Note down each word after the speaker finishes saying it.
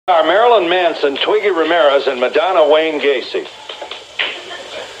Are Marilyn Manson, Twiggy Ramirez, and Madonna Wayne Gacy.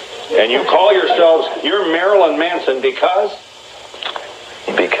 And you call yourselves, you're Marilyn Manson because?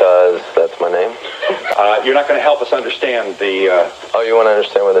 Because that's my name. You're not going to help us understand the... Oh, you want to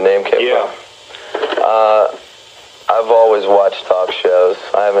understand where the name came from? I've always watched talk shows.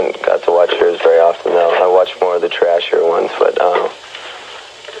 I haven't got to watch yours very often, though. I watch more of the trashier ones, but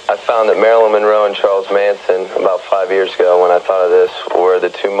I found that Marilyn Monroe and Charles Manson, about 5 years ago, when I thought of this, were the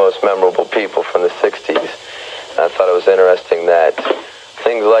two most memorable people from the 60s. I thought it was interesting that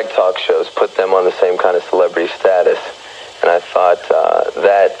things like talk shows put them on the same kind of celebrity status. And I thought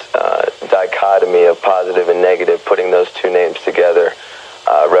that dichotomy of positive and negative, putting those two names together,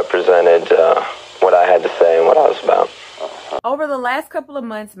 represented what I had to say and what I was about. Over the last couple of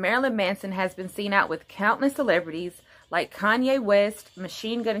months, Marilyn Manson has been seen out with countless celebrities like Kanye West,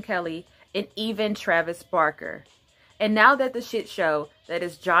 Machine Gun Kelly, and even Travis Barker. And now that the shit show that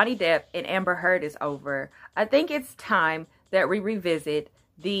is Johnny Depp and Amber Heard is over, I think it's time that we revisit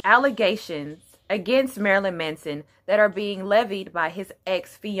the allegations against Marilyn Manson that are being levied by his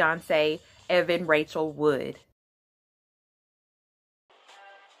ex-fiancée, Evan Rachel Wood.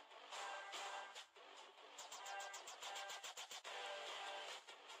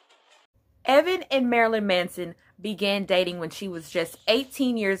 Evan and Marilyn Manson began dating when she was just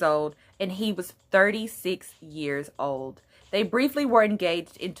 18 years old and he was 36 years old. They briefly were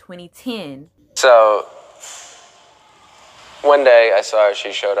engaged in 2010. So, one day I saw her,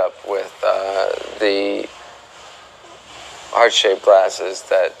 she showed up with the heart-shaped glasses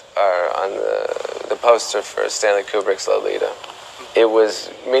that are on the poster for Stanley Kubrick's Lolita. It was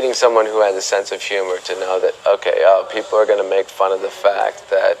meeting someone who had a sense of humor to know that, okay, people are going to make fun of the fact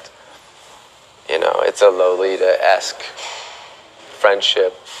that, you know, it's a Lolita-esque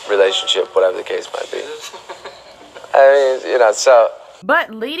friendship, relationship, whatever the case might be. I mean, you know, so... But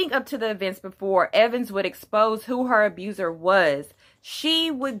leading up to the events before Evans would expose who her abuser was, she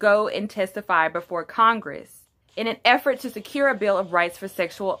would go and testify before Congress in an effort to secure a Bill of Rights for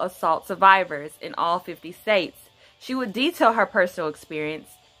sexual assault survivors in all 50 states. She would detail her personal experience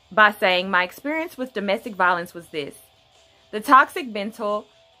by saying, "My experience with domestic violence was this. The toxic mental,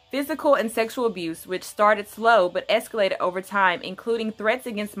 physical, and sexual abuse, which started slow but escalated over time, including threats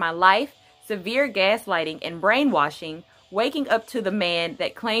against my life, severe gaslighting and brainwashing, waking up to the man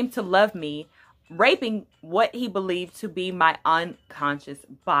that claimed to love me, raping what he believed to be my unconscious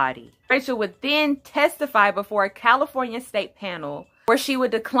body." Rachel would then testify before a California state panel where she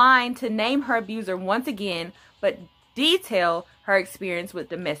would decline to name her abuser once again, but detail her experience with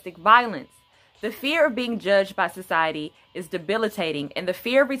domestic violence. The fear of being judged by society is debilitating, and the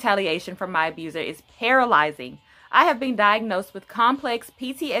fear of retaliation from my abuser is paralyzing. I have been diagnosed with complex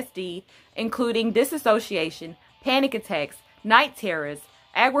PTSD, including dissociation, panic attacks, night terrors,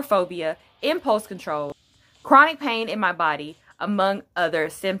 agoraphobia, impulse control, chronic pain in my body, among other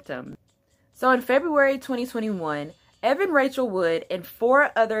symptoms. So in February 2021, Evan Rachel Wood and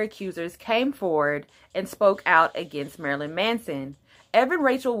 4 other accusers came forward and spoke out against Marilyn Manson. Evan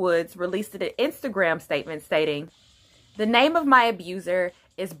Rachel Woods released an Instagram statement stating, "The name of my abuser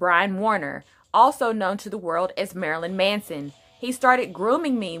is Brian Warner, also known to the world as Marilyn Manson. He started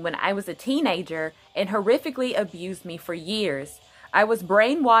grooming me when I was a teenager and horrifically abused me for years. I was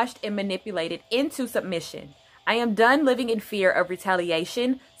brainwashed and manipulated into submission. I am done living in fear of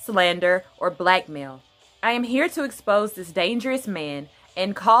retaliation, slander, or blackmail. I am here to expose this dangerous man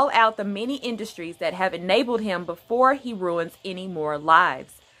and call out the many industries that have enabled him before he ruins any more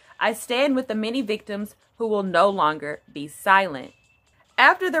lives. I stand with the many victims who will no longer be silent."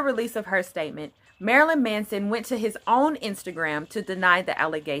 After the release of her statement, Marilyn Manson went to his own Instagram to deny the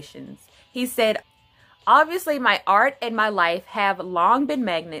allegations. He said, "Obviously, my art and my life have long been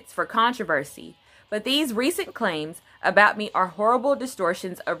magnets for controversy, but these recent claims about me are horrible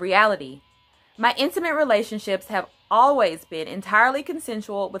distortions of reality. My intimate relationships have always been entirely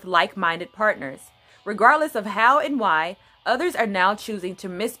consensual with like-minded partners. Regardless of how and why, others are now choosing to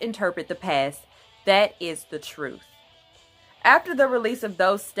misinterpret the past. That is the truth." After the release of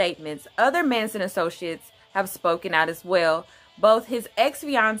those statements, other Manson associates have spoken out as well. Both his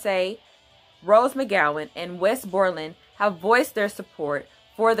ex-fiancée, Rose McGowan, and Wes Borland have voiced their support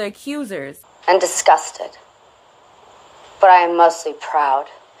for the accusers. "And disgusted. But I am mostly proud.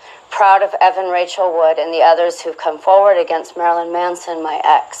 Proud of Evan Rachel Wood and the others who've come forward against Marilyn Manson, my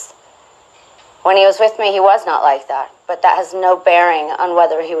ex. When he was with me, he was not like that, but that has no bearing on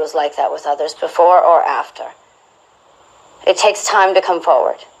whether he was like that with others before or after. It takes time to come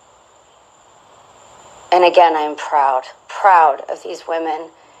forward. And again, I am proud of these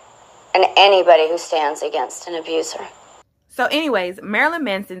women and anybody who stands against an abuser." So anyways, Marilyn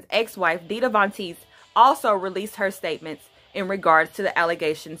Manson's ex-wife, Dita Von Teese, also released her statements in regards to the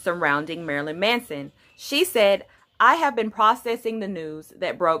allegations surrounding Marilyn Manson. She said, "I have been processing the news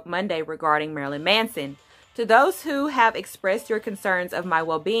that broke Monday regarding Marilyn Manson. To those who have expressed your concerns of my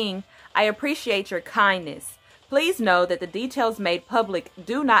well-being, I appreciate your kindness. Please know that the details made public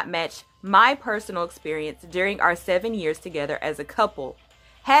do not match my personal experience during our 7 years together as a couple.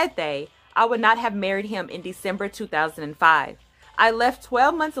 Had they, I would not have married him in December 2005. I left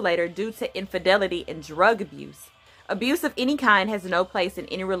 12 months later due to infidelity and drug abuse. Abuse of any kind has no place in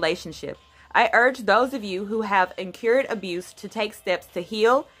any relationship. I urge those of you who have incurred abuse to take steps to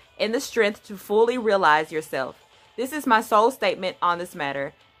heal and the strength to fully realize yourself. This is my sole statement on this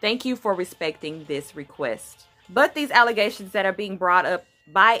matter. Thank you for respecting this request." But these allegations that are being brought up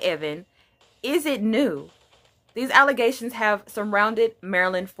by Evan isn't new. These allegations have surrounded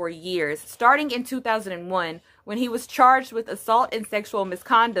Marilyn for years, starting in 2001 when he was charged with assault and sexual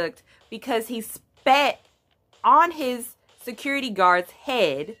misconduct because he spat on his security guard's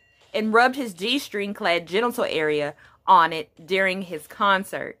head and rubbed his G-string clad genital area on it during his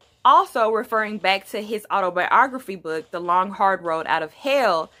concert. Also referring back to his autobiography book, The Long Hard Road Out of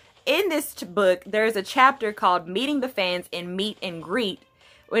Hell, in this book there is a chapter called Meeting the Fans in Meet and Greet,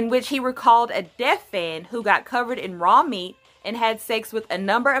 in which he recalled a deaf fan who got covered in raw meat and had sex with a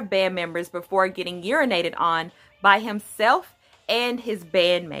number of band members before getting urinated on by himself and his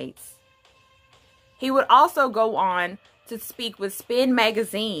bandmates. He would also go on to speak with Spin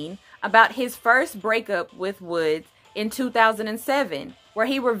magazine about his first breakup with Woods in 2007, where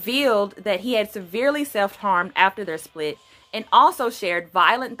he revealed that he had severely self-harmed after their split, and also shared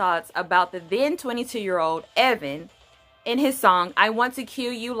violent thoughts about the then 22-year-old Evan in his song, I Want to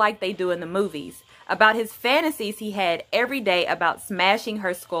Kill You Like They Do in the Movies, about his fantasies he had every day about smashing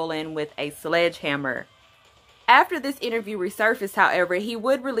her skull in with a sledgehammer. After this interview resurfaced, however, he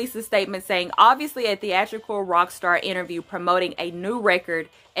would release a statement saying, obviously a theatrical rock star interview promoting a new record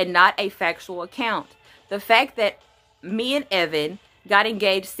and not a factual account. The fact that me and Evan got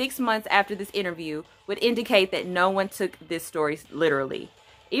engaged 6 months after this interview would indicate that no one took this story literally.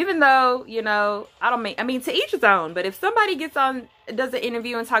 Even though, you know, I mean, to each his own, but if somebody gets on, does an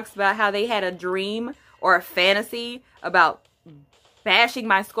interview and talks about how they had a dream or a fantasy about bashing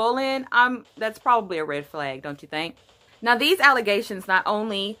my skull in, that's probably a red flag, don't you think? Now, these allegations not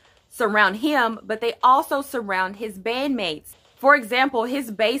only surround him, but they also surround his bandmates. For example,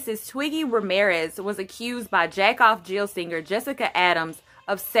 his bassist Twiggy Ramirez was accused by jack-off Jill singer Jessica Adams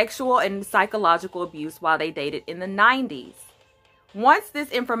of sexual and psychological abuse while they dated in the 90s. Once this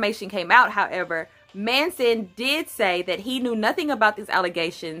information came out, however, Manson did say that he knew nothing about these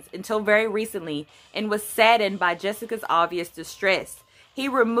allegations until very recently and was saddened by Jessica's obvious distress. He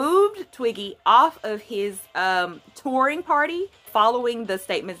removed Twiggy off of his touring party following the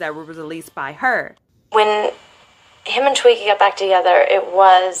statements that were released by her. When him and Twiggy got back together, it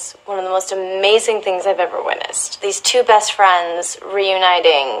was one of the most amazing things I've ever witnessed. These two best friends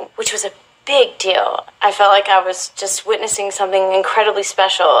reuniting, which was a big deal. I felt like I was just witnessing something incredibly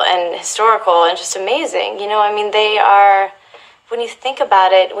special and historical and just amazing. You know, I mean, they are, when you think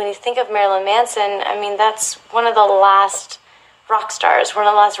about it, when you think of Marilyn Manson, I mean, that's one of the last rock stars, one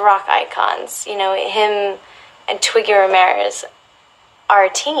of the last rock icons. You know, him and Twiggy Ramirez are a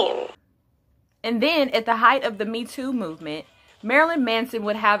team. And then, at the height of the Me Too movement, Marilyn Manson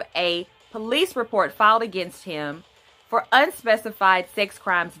would have a police report filed against him for unspecified sex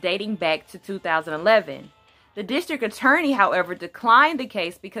crimes dating back to 2011. The district attorney, however, declined the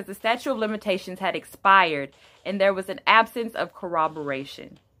case because the statute of limitations had expired and there was an absence of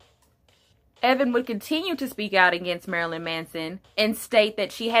corroboration. Evan would continue to speak out against Marilyn Manson and state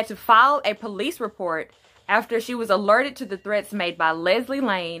that she had to file a police report after she was alerted to the threats made by Leslie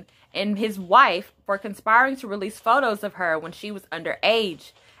Lane and his wife for conspiring to release photos of her when she was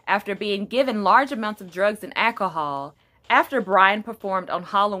underage after being given large amounts of drugs and alcohol after Brian performed on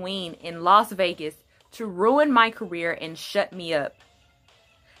Halloween in Las Vegas to ruin my career and shut me up.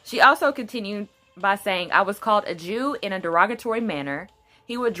 She also continued by saying, I was called a Jew in a derogatory manner.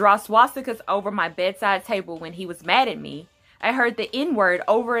 He would draw swastikas over my bedside table when he was mad at me. I heard the N-word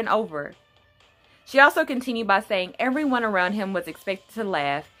over and over. She also continued by saying everyone around him was expected to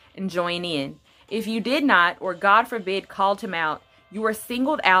laugh and join in. If you did not, or God forbid called him out, you were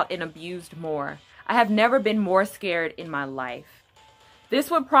singled out and abused more. I have never been more scared in my life.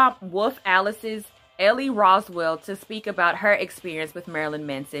 This would prompt Wolf Alice's Ellie Roswell to speak about her experience with Marilyn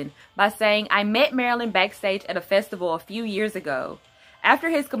Manson by saying, I met Marilyn backstage at a festival a few years ago. After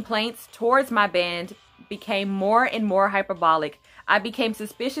his complaints towards my band became more and more hyperbolic. I became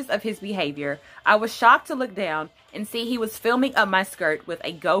suspicious of his behavior. I was shocked to look down and see he was filming up my skirt with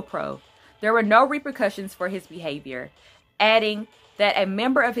a GoPro. There were no repercussions for his behavior, adding that a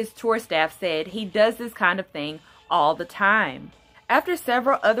member of his tour staff said he does this kind of thing all the time. After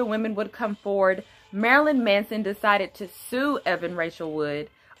several other women would come forward, Marilyn Manson decided to sue Evan Rachel Wood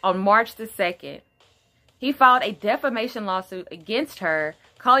on March the 2nd. He filed a defamation lawsuit against her,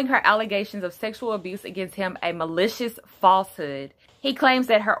 calling her allegations of sexual abuse against him a malicious falsehood. He claims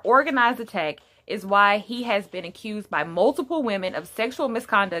that her organized attack is why he has been accused by multiple women of sexual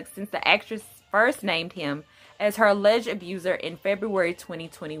misconduct since the actress first named him as her alleged abuser in February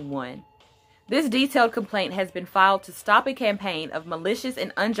 2021. This detailed complaint has been filed to stop a campaign of malicious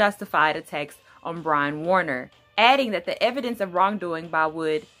and unjustified attacks on Brian Warner, adding that the evidence of wrongdoing by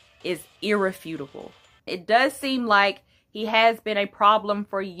Wood is irrefutable. It does seem like he has been a problem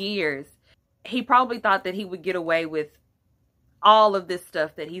for years. He probably thought that he would get away with all of this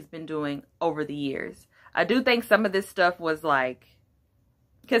stuff that he's been doing over the years. I do think some of this stuff was like,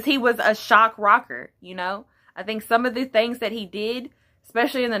 because he was a shock rocker, you know? I think some of the things that he did,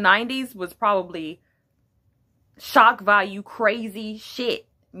 especially in the 90s, was probably shock value crazy shit,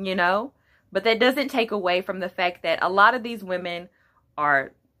 you know? But that doesn't take away from the fact that a lot of these women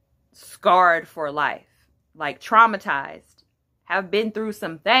are scarred for life, like traumatized, have been through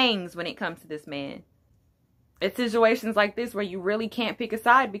some things when it comes to this man. It's situations like this where you really can't pick a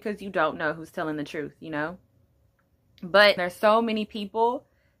side because you don't know who's telling the truth, you know? But there's so many people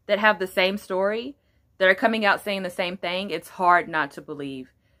that have the same story that are coming out saying the same thing. It's hard not to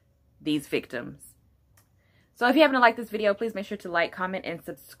believe these victims. So if you haven't liked this video, please make sure to like, comment, and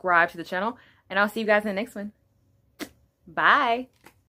subscribe to the channel. And I'll see you guys in the next one. Bye.